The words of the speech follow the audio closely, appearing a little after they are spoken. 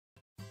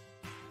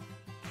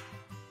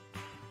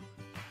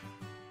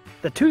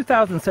The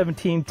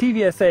 2017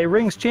 TVSA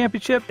Rings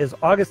Championship is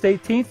August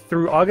 18th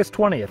through August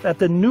 20th at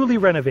the newly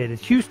renovated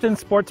Houston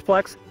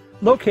Sportsplex,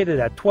 located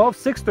at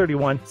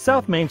 12631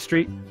 South Main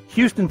Street,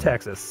 Houston,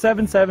 Texas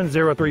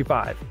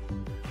 77035.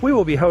 We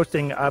will be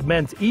hosting a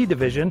men's E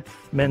division,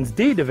 men's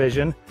D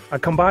division, a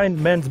combined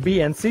men's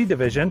B and C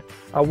division,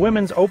 a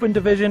women's open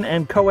division,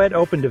 and co-ed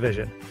open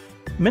division.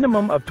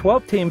 Minimum of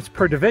 12 teams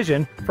per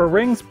division for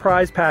Rings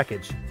prize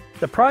package.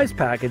 The prize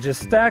package is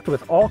stacked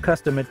with all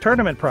custom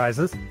tournament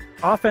prizes,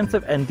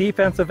 offensive and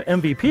defensive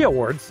MVP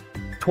awards,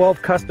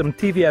 12 custom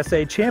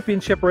TVSA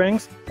Championship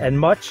rings, and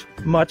much,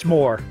 much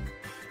more.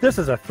 This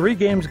is a 3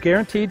 games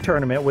guaranteed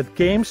tournament with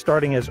games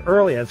starting as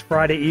early as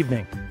Friday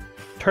evening.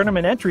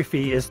 Tournament entry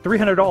fee is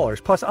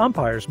 $300, plus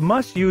umpires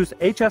must use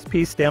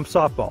HSP stamped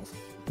softballs.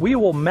 We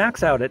will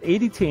max out at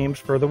 80 teams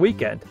for the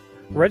weekend.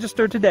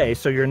 Register today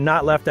so you're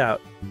not left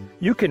out.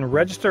 You can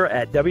register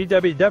at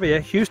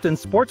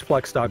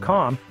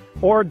www.houstonsportsplex.com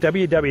or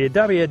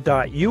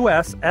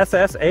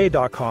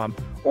www.USSSA.com,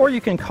 or you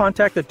can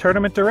contact the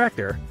tournament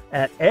director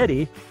at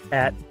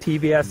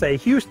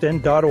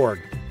eddie@tvsahouston.org.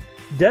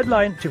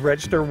 Deadline to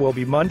register will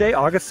be Monday,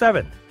 August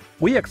 7th.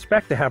 We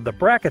expect to have the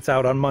brackets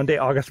out on Monday,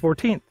 August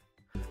 14th.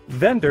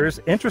 Vendors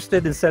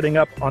interested in setting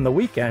up on the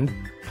weekend,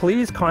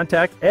 please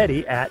contact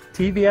Eddie at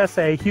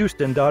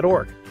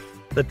tvsahouston.org.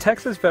 The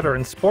Texas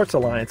Veterans Sports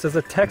Alliance is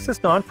a Texas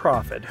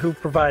nonprofit who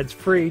provides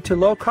free to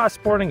low-cost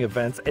sporting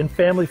events and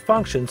family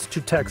functions to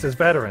Texas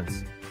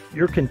veterans.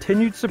 Your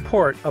continued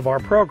support of our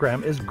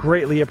program is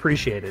greatly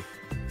appreciated.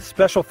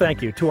 Special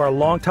thank you to our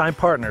longtime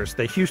partners,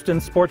 the Houston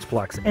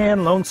Sportsplex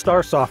and Lone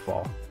Star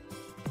Softball.